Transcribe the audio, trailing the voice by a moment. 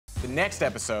The next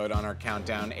episode on our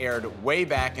countdown aired way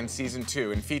back in season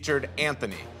 2 and featured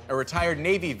Anthony, a retired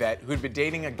Navy vet who'd been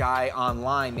dating a guy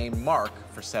online named Mark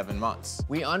for 7 months.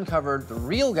 We uncovered the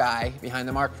real guy behind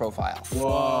the Mark profile.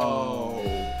 Whoa.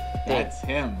 That's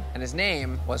him. And his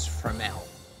name was Framel.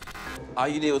 All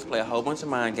you did was play a whole bunch of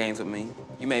mind games with me.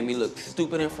 You made me look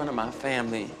stupid in front of my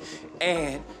family,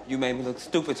 and you made me look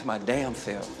stupid to my damn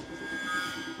self.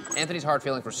 Anthony's hard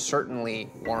feelings were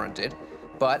certainly warranted,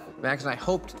 but Max and I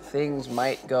hoped things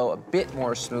might go a bit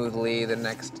more smoothly the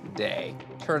next day.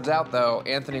 Turns out, though,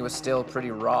 Anthony was still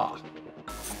pretty raw.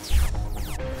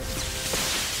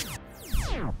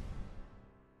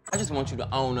 I just want you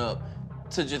to own up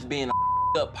to just being a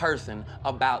up person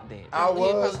about that. I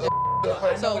was a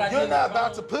person. So You're not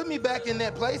about to put me back in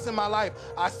that place in my life.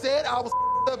 I said I was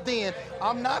up then.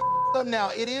 I'm not up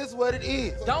now. It is what it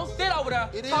is. Don't sit over there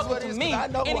talking to me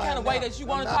any kind of way that you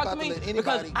want to talk to me,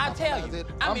 because I tell you,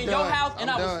 I'm in your house and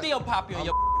I will still pop you in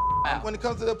your mouth. When it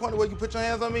comes to the point where you put your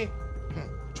hands on me,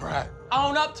 try it.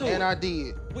 Own up to it. And I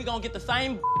did. We gonna get the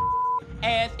same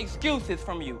ass excuses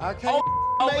from you. I can't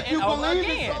over make you and over believe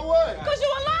again. it, so what? Because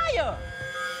you a liar.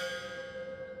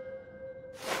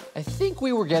 I think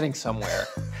we were getting somewhere.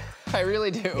 I really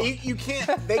do. You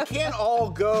can't, they can't all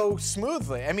go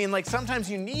smoothly. I mean, like, sometimes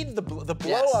you need the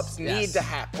blow-ups need to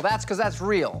happen. Well, that's because that's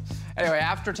real. Anyway,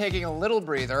 after taking a little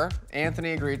breather,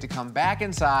 Anthony agreed to come back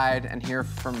inside and hear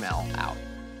Framel out.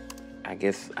 I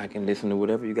guess I can listen to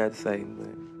whatever you got to say,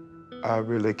 but I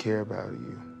really care about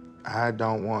you. I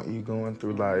don't want you going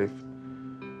through life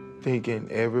thinking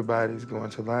everybody's going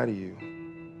to lie to you.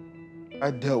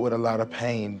 I dealt with a lot of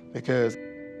pain because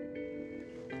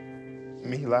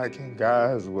me liking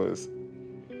guys was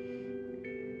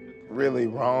really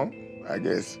wrong, I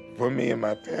guess, for me and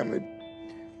my family.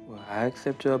 well, I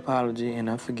accept your apology and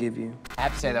I forgive you. I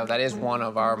have to say, though, that is one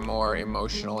of our more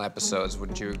emotional episodes,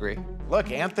 wouldn't you agree? Look,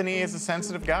 Anthony is a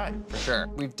sensitive guy. For sure.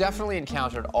 We've definitely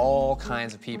encountered all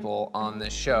kinds of people on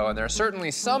this show, and there are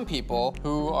certainly some people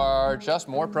who are just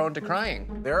more prone to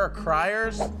crying. There are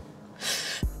criers,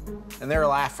 and there are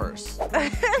laughers.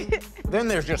 Then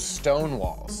there's just stone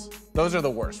walls. Those are the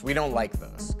worst. We don't like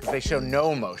those, because they show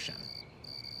no emotion.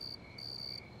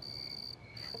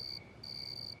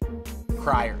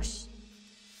 Criers.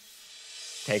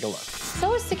 Take a look.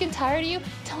 So sick and tired of you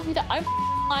telling me that I'm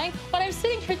lying, but I'm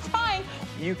sitting here crying.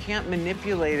 You can't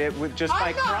manipulate it with just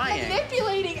by crying. I'm not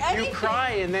manipulating anything. You cry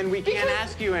and then we can't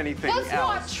ask you anything That's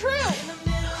not true.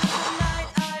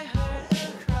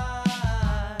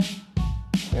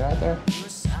 You out there?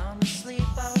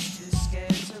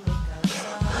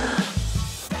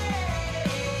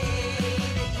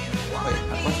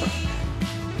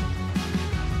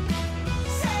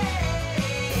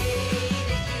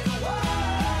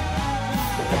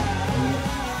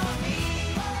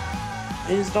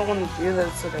 I just don't want to do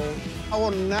that today. I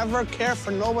will never care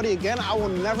for nobody again. I will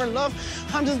never love.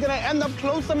 I'm just gonna end up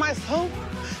close to myself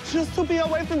just to be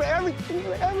away from everything.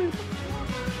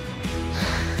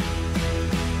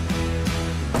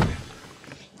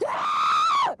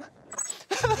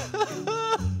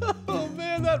 Oh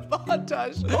man, that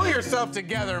montage. Pull yourself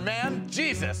together, man.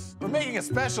 Jesus, we're making a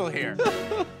special here.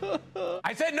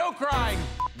 I said no crying.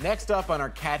 Next up on our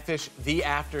Catfish The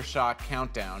Aftershock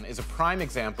Countdown is a prime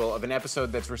example of an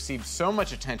episode that's received so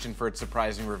much attention for its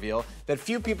surprising reveal that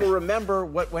few people remember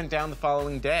what went down the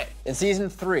following day. In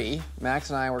season 3, Max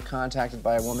and I were contacted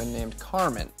by a woman named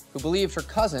Carmen, who believed her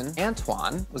cousin,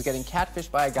 Antoine, was getting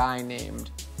catfished by a guy named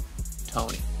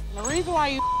Tony. The reason why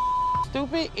you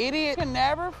stupid idiot can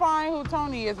never find who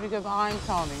Tony is because I'm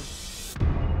Tony.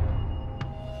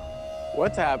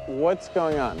 What's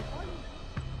going on?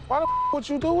 Why the would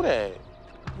you do that?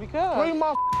 Because 3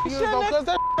 more years ago, because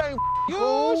that ain't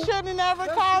cool. you should have never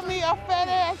called me a fat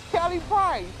ass Kelly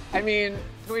Price. I mean,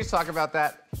 can we just talk about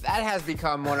that? That has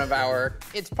become one of our,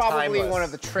 it's probably Timeless. one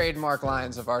of the trademark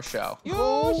lines of our show.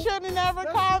 You should have never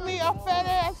called me a fat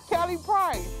ass Kelly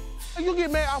Price. You get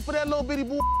mad off of that little bitty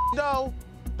though.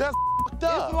 That's It's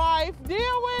up. life. Deal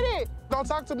with it. Don't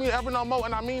talk to me ever no more,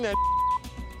 and I mean that.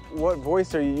 What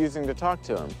voice are you using to talk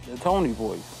to him? The Tony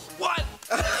voice. What?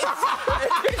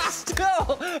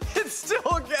 It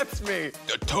still gets me.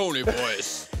 The Tony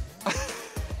voice.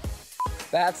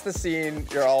 That's the scene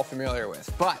you're all familiar with.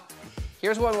 But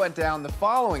here's what went down the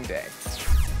following day.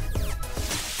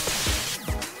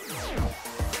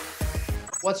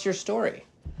 What's your story?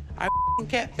 I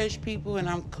catfish people and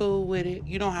I'm cool with it.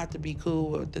 You don't have to be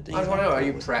cool with the things. I just want to know, are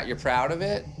you you're proud of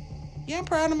it? Yeah, I'm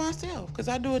proud of myself because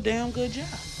I do a damn good job.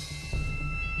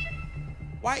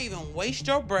 Why even waste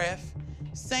your breath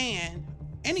saying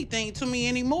anything to me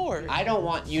anymore? I don't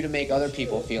want you to make other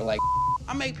people feel like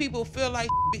I make people feel like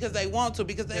because they want to,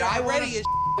 because they Did I already wanna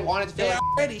is. want it to feel They like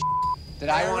already. Did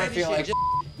I want to already feel like shit.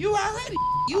 You already.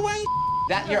 You ain't.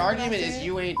 that? Your argument is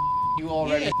you ain't. You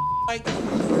already. Yeah, like.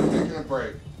 Taking a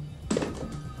break.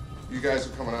 You guys are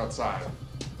coming outside.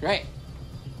 Great.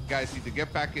 You guys need to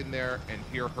get back in there and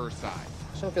hear her side.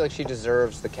 I just don't feel like she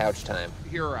deserves the couch time.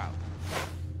 Hear her out.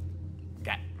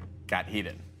 Got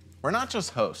heated. We're not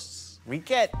just hosts. We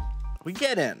get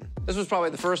in. This was probably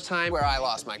the first time where I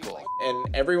lost my cool.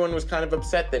 And everyone was kind of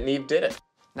upset that Nev did it.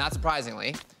 Not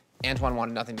surprisingly, Antoine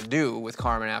wanted nothing to do with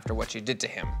Carmen after what she did to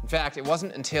him. In fact, it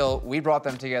wasn't until we brought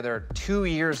them together 2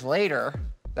 years later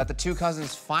that the two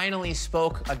cousins finally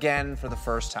spoke again for the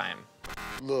first time.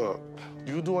 Look,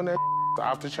 you doing that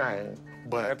off the chain,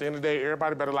 but at the end of the day,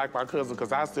 everybody better like my cousin,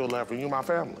 because I still love her. You my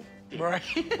family. Right.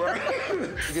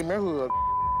 Give me a hood.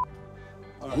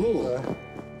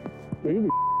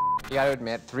 You gotta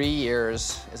admit, 3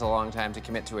 years is a long time to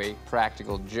commit to a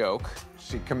practical joke.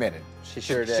 She committed. She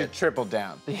sure She did. tripled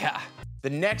down. Yeah.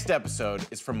 The next episode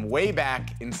is from way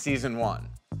back in season 1.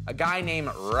 A guy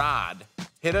named Rod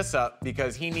hit us up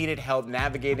because he needed help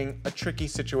navigating a tricky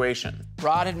situation.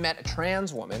 Rod had met a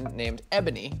trans woman named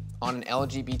Ebony on an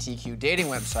LGBTQ dating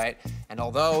website, and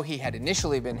although he had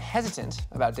initially been hesitant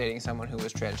about dating someone who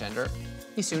was transgender,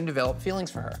 he soon developed feelings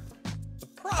for her. The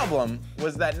problem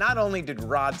was that not only did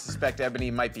Rod suspect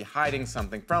Ebony might be hiding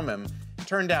something from him, it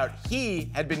turned out he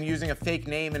had been using a fake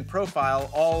name and profile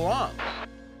all along.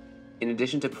 In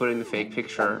addition to putting the fake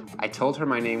picture, I told her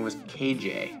my name was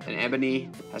KJ, and Ebony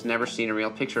has never seen a real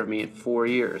picture of me in 4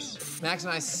 years. Max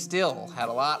and I still had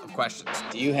a lot of questions.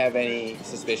 Do you have any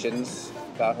suspicions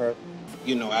about her?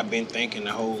 You know, I've been thinking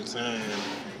the whole time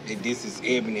that this is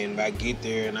Ebony, and if I get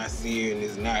there and I see her and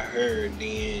it's not her,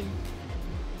 then...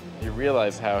 You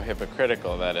realize how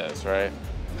hypocritical that is, right?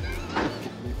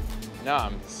 No,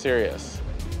 I'm serious.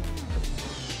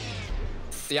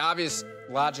 The obvious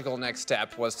logical next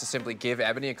step was to simply give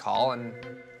Ebony a call and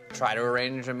try to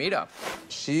arrange a meetup.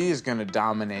 She is gonna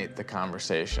dominate the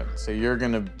conversation, so you're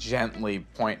gonna gently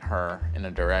point her in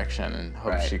a direction and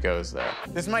hope she goes there.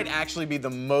 This might actually be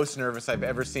the most nervous I've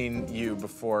ever seen you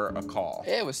before a call.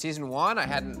 It was season 1. I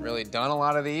hadn't really done a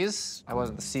lot of these. I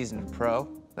wasn't the seasoned pro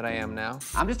that I am now.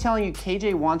 I'm just telling you,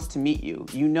 KJ wants to meet you.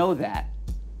 You know that.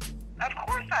 Of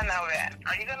course I know that.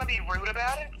 Are you gonna be rude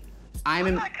about it?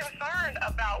 I'm not concerned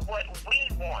about what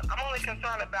we want. I'm only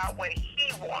concerned about what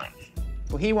he wants.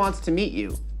 Well, he wants to meet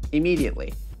you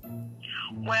immediately.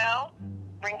 Well,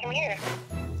 bring him here.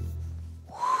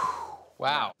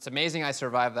 Wow, it's amazing I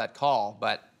survived that call,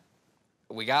 but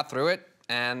we got through it,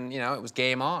 and, you know, it was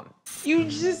game on. You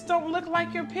just don't look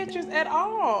like your pictures at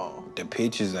all. The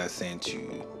pictures I sent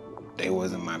you, they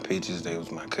wasn't my pictures, they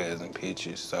was my cousin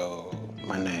pictures, so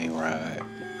my name Rod.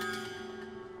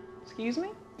 Excuse me?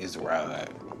 It's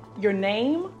Rod. Your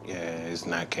name? Yeah, it's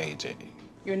not KJ.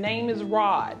 Your name is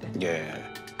Rod. Yeah.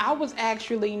 I was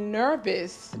actually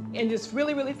nervous and just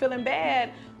really, really feeling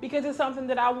bad because it's something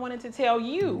that I wanted to tell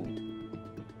you.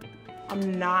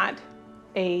 I'm not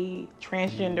a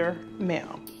transgender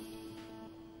male.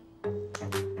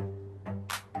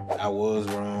 I was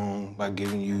wrong by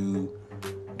giving you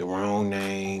the wrong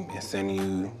name and sending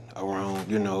you a wrong,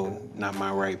 you know, not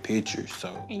my right picture,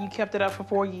 so. And you kept it up for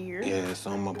 4 years? Yeah,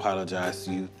 so I'm gonna apologize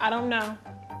to you. I don't know.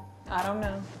 I don't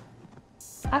know.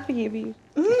 I forgive you.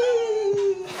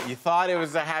 You thought it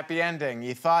was a happy ending.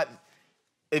 You thought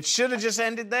it should have just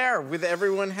ended there with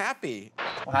everyone happy.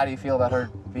 Well, how do you feel about her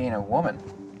being a woman?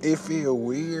 It feel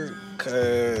weird,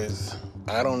 cause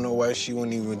I don't know why she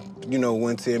wouldn't even, you know,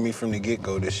 wouldn't tell me from the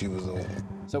get-go that she was a woman.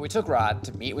 So we took Rod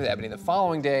to meet with Ebony the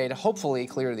following day to hopefully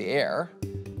clear the air,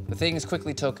 but things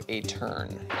quickly took a turn.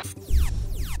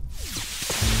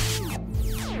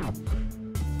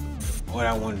 What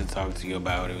I wanted to talk to you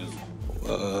about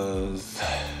was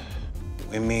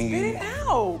when me and you. Get it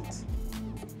out.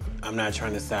 I'm not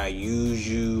trying to side use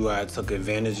you. I took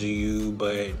advantage of you,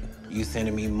 but you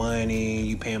sending me money,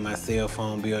 you paying my cell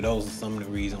phone bill. Those are some of the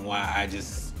reasons why I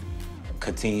just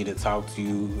continue to talk to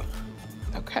you.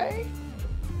 Okay.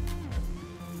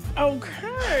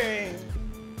 Okay.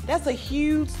 That's a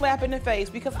huge slap in the face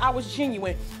because I was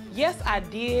genuine. Yes, I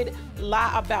did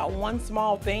lie about one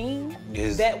small thing.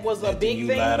 That was a big you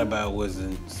thing. You lied about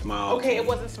wasn't small. Okay, it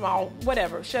wasn't small.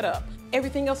 Whatever, shut up.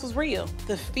 Everything else was real.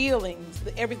 The feelings,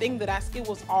 everything that it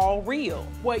was all real.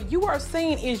 What you are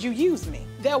saying is you used me.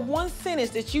 That one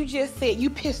sentence that you just said, you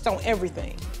pissed on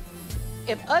everything.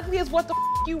 If ugly is what the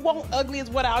you want, ugly is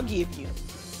what I'll give you.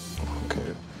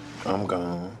 Okay, I'm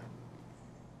gone.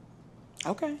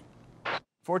 Okay.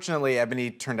 Fortunately, Ebony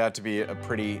turned out to be a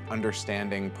pretty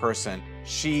understanding person.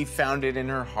 She found it in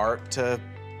her heart to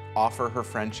offer her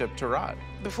friendship to Rod.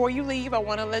 Before you leave, I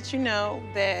want to let you know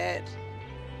that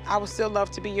I would still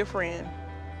love to be your friend.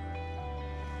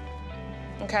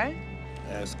 Okay?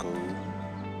 That's cool.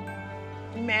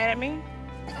 You mad at me?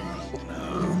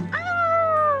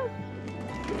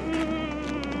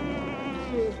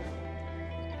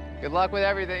 Good luck with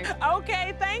everything.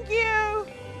 Okay, thank you.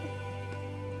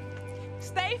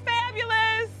 Stay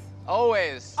fabulous.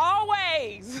 Always.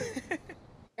 Always.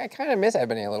 I kind of miss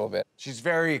Ebony a little bit. She's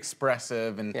very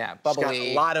expressive and bubbly. She's got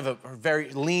a lot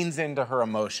of leans into her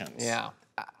emotions. Yeah.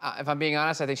 If I'm being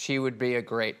honest, I think she would be a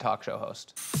great talk show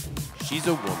host. She's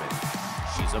a woman,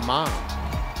 she's a mom,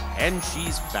 and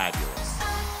she's fabulous.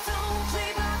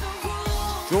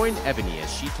 Join Ebony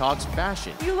as she talks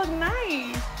fashion, You look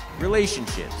nice.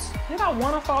 relationships. Did I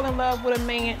want to fall in love with a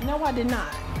man? No, I did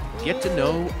not. Get to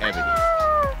know Ebony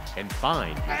and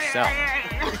find yourself.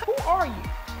 Who are you?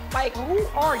 Like, who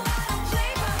are you?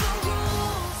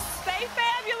 Stay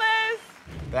fabulous.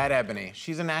 That Ebony,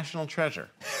 she's a national treasure.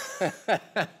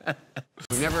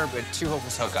 We've never had two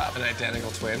hopeless hook up, an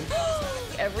identical twin.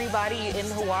 Everybody in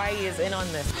Hawaii is in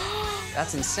on this.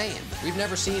 That's insane. We've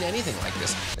never seen anything like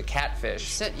this. The Catfish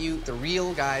sent you the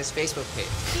real guy's Facebook page.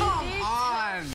 Come on.